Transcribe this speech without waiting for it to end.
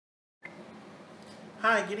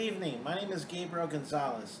Hi, good evening. My name is Gabriel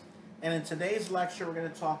Gonzalez, and in today's lecture, we're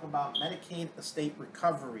going to talk about Medicaid estate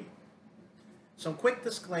recovery. Some quick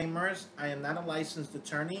disclaimers. I am not a licensed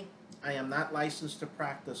attorney. I am not licensed to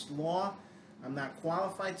practice law. I'm not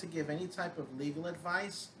qualified to give any type of legal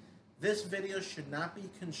advice. This video should not be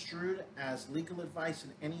construed as legal advice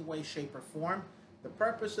in any way, shape, or form. The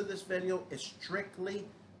purpose of this video is strictly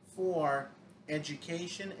for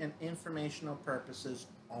education and informational purposes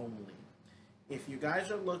only. If you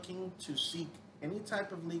guys are looking to seek any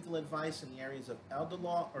type of legal advice in the areas of elder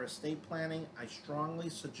law or estate planning, I strongly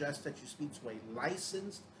suggest that you speak to a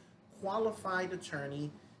licensed, qualified attorney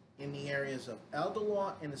in the areas of elder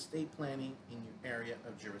law and estate planning in your area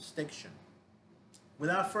of jurisdiction.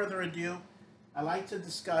 Without further ado, I'd like to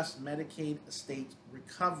discuss Medicaid estate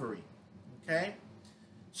recovery. Okay?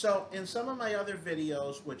 So in some of my other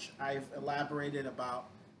videos, which I've elaborated about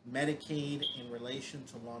Medicaid in relation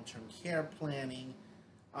to long-term care planning,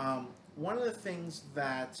 one of the things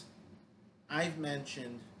that I've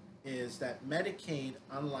mentioned is that Medicaid,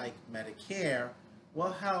 unlike Medicare,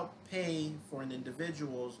 will help pay for an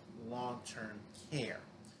individual's long-term care,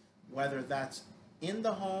 whether that's in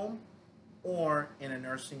the home or in a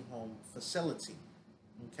nursing home facility.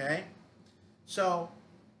 Okay? So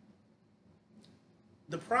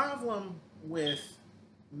the problem with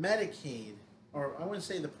Medicaid, or I wouldn't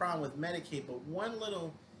say the problem with Medicaid, but one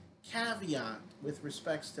little caveat with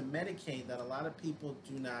respects to Medicaid that a lot of people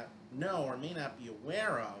do not know or may not be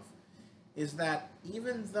aware of is that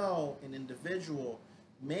even though an individual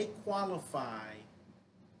may qualify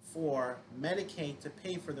for Medicaid to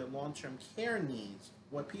pay for their long-term care needs,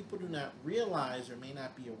 what people do not realize or may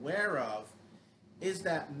not be aware of is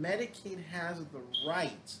that Medicaid has the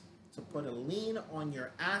right to put a lien on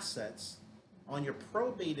your assets, on your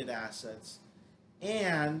probated assets,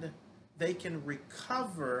 and they can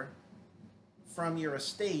recover from your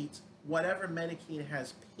estate whatever Medicaid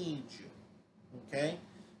has paid you. Okay?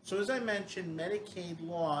 So as I mentioned, Medicaid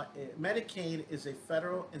is a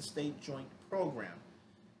federal and state joint program.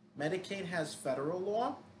 Medicaid has federal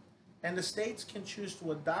law, and the states can choose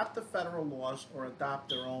to adopt the federal laws or adopt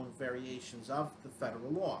their own variations of the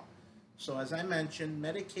federal law. So as I mentioned,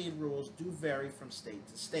 Medicaid rules do vary from state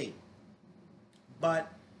to state.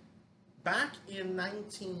 But back in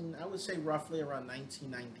I would say roughly around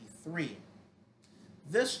 1993,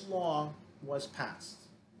 this law was passed.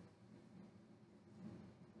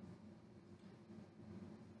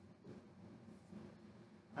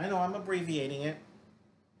 I know I'm abbreviating it.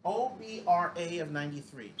 OBRA of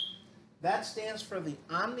 93. That stands for the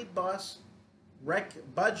Omnibus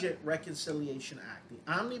Budget Reconciliation Act.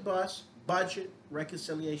 The Omnibus Budget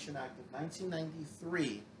Reconciliation Act of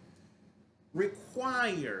 1993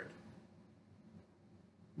 required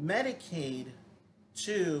Medicaid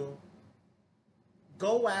to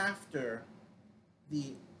go after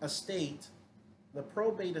the estate, the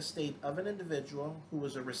probate estate of an individual who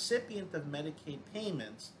was a recipient of Medicaid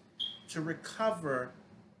payments to recover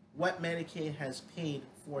what Medicaid has paid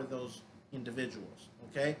for those individuals.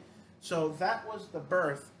 Okay? So that was the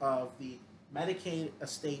birth of the Medicaid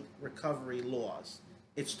estate recovery laws.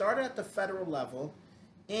 It started at the federal level,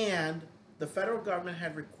 and the federal government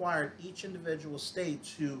had required each individual state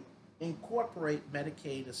to incorporate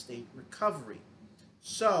Medicaid estate recovery.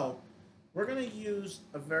 So we're going to use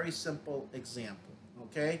a very simple example,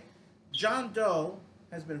 okay? John Doe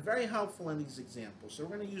has been very helpful in these examples, so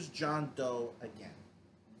we're going to use John Doe again,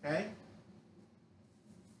 okay?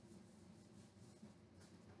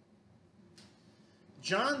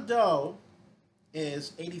 John Doe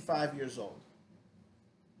is 85 years old.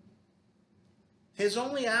 His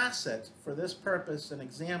only asset for this purpose and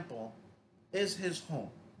example is his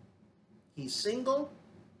home. He's single,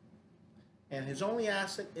 and his only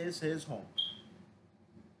asset is his home.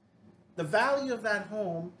 The value of that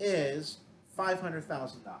home is $500,000.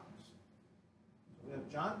 So we have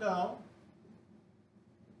John Doe.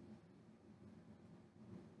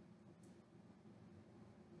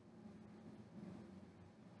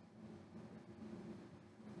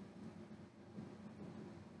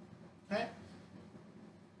 Okay?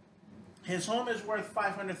 His home is worth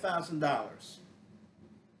 $500,000.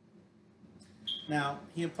 Now,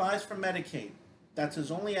 he applies for Medicaid. That's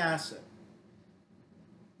his only asset.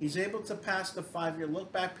 He's able to pass the 5-year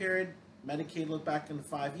look-back period. Medicaid looked back in the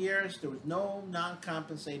 5 years. There was no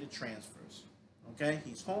non-compensated transfers. Okay?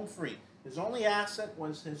 He's home free. His only asset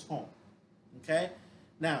was his home. Okay?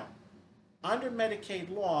 Now, under Medicaid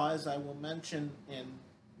law, as I will mention in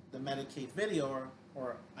the Medicaid video,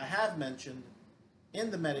 or I have mentioned in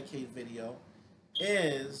the Medicaid video,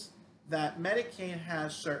 is that Medicaid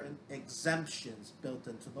has certain exemptions built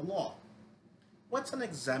into the law. What's an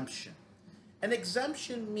exemption? An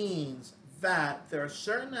exemption means that there are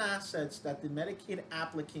certain assets that the Medicaid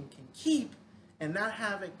applicant can keep and not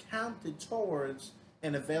have it counted towards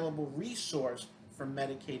an available resource for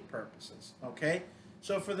Medicaid purposes. Okay?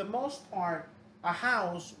 So, for the most part, a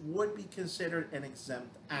house would be considered an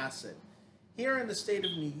exempt asset. Here in the state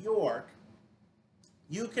of New York,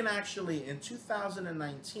 you can actually, in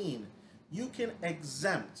 2019, you can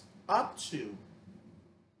exempt up to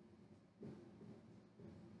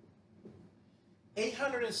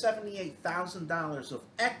 $878,000 of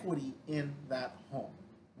equity in that home.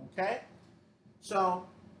 Okay? So,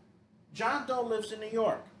 John Doe lives in New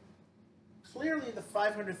York. Clearly, the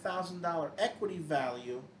 $500,000 equity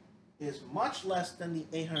value is much less than the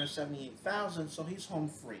 $878,000, so he's home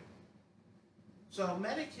free. So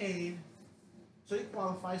Medicaid, so he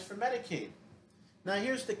qualifies for Medicaid. Now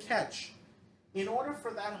here's the catch. In order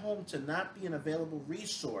for that home to not be an available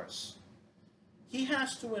resource, he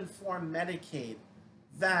has to inform Medicaid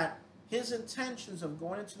that his intentions of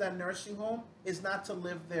going into that nursing home is not to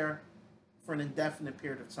live there for an indefinite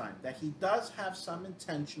period of time. That he does have some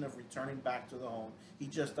intention of returning back to the home, he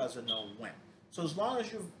just doesn't know when. So as long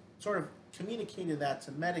as you've sort of communicated that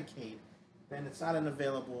to Medicaid, then it's not an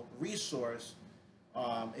available resource.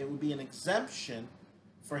 It would be an exemption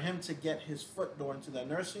for him to get his foot door into that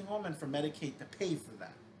nursing home and for Medicaid to pay for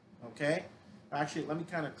that. Okay? Actually, let me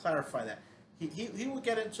kind of clarify that. He would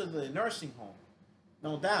get into the nursing home,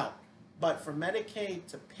 no doubt. But for Medicaid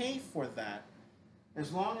to pay for that,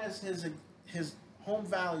 as long as his home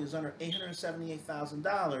value is under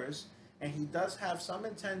 $878,000 and he does have some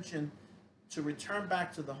intention to return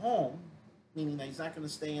back to the home, meaning that he's not going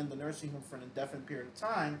to stay in the nursing home for an indefinite period of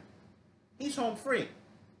time, he's home free.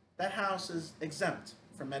 That house is exempt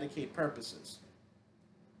for Medicaid purposes.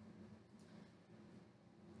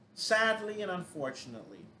 Sadly and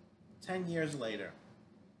unfortunately, 10 years later,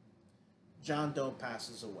 John Doe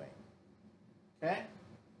passes away. Okay?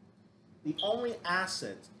 The only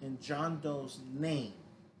asset in John Doe's name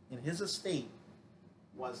in his estate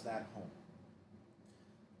was that home.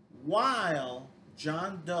 While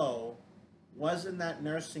John Doe was in that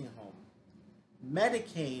nursing home,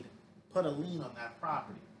 Medicaid put a lien on that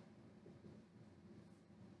property.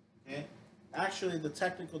 Okay? Actually, the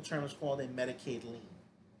technical term is called a Medicaid lien.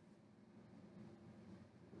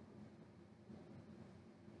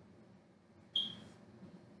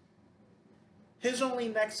 His only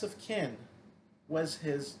next of kin was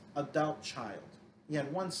his adult child. He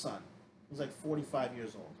had one son. He was like 45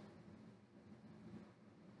 years old.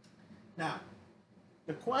 Now,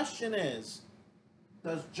 the question is,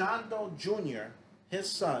 does John Doe Jr., his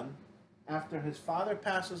son, after his father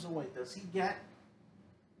passes away, does he get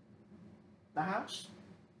the house?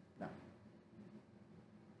 No.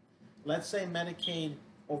 Let's say Medicaid,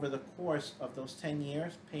 over the course of those 10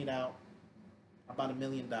 years, paid out about $1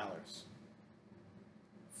 million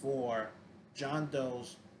for John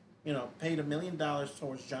Doe's, paid $1 million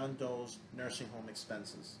towards John Doe's nursing home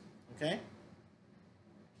expenses. Okay?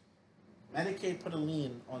 Medicaid put a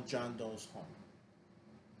lien on John Doe's home.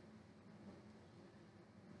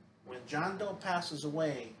 When John Doe passes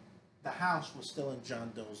away, the house was still in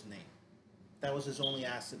John Doe's name. That was his only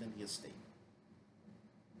asset in the estate.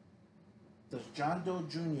 Does John Doe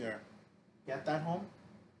Jr. get that home?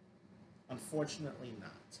 Unfortunately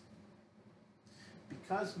not.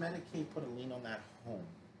 Because Medicaid put a lien on that home,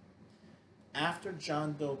 after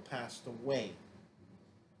John Doe passed away,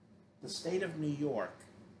 the state of New York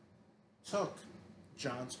took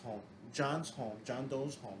John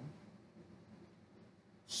Doe's home,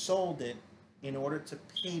 sold it in order to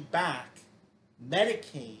pay back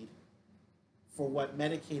Medicaid for what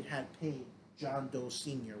Medicaid had paid John Doe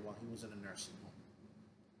Sr. while he was in a nursing home.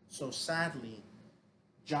 So sadly,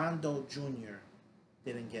 John Doe Jr.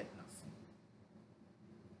 didn't get nothing.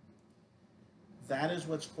 That is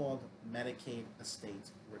what's called Medicaid estate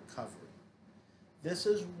recovery. This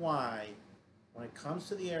is why, when it comes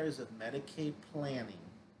to the areas of Medicaid planning,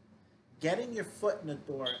 getting your foot in the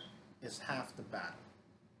door is half the battle.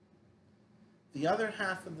 The other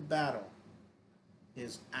half of the battle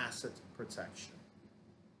is asset protection.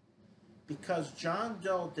 Because John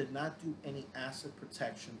Doe did not do any asset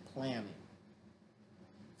protection planning,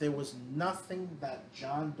 there was nothing that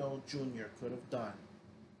John Doe Jr. could have done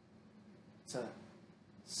to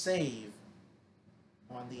save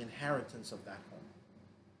on the inheritance of that home.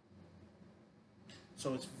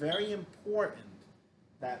 So it's very important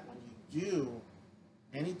that when you do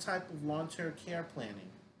any type of long-term care planning,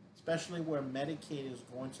 especially where Medicaid is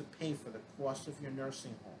going to pay for the cost of your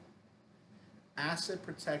nursing home, asset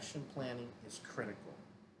protection planning is critical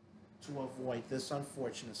to avoid this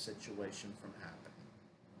unfortunate situation from happening.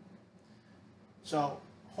 So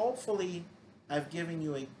hopefully I've given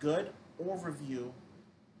you a good overview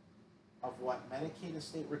of what Medicaid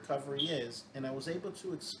estate recovery is, and I was able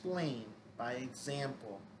to explain by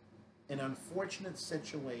example an unfortunate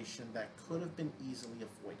situation that could have been easily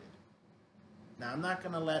avoided. Now, I'm not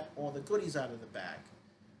going to let all the goodies out of the bag,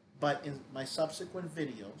 but in my subsequent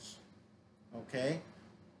videos, okay,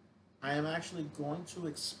 I am actually going to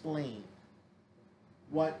explain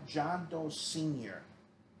what John Doe Sr.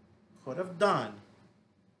 could have done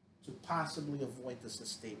to possibly avoid this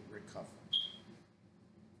estate recovery.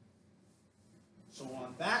 So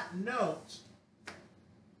on that note,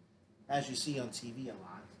 as you see on TV a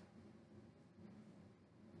lot,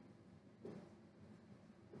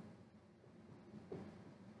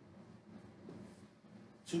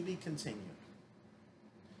 to be continued.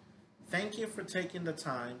 Thank you for taking the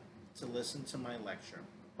time to listen to my lecture.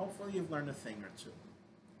 Hopefully you've learned a thing or two.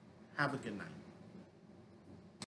 Have a good night.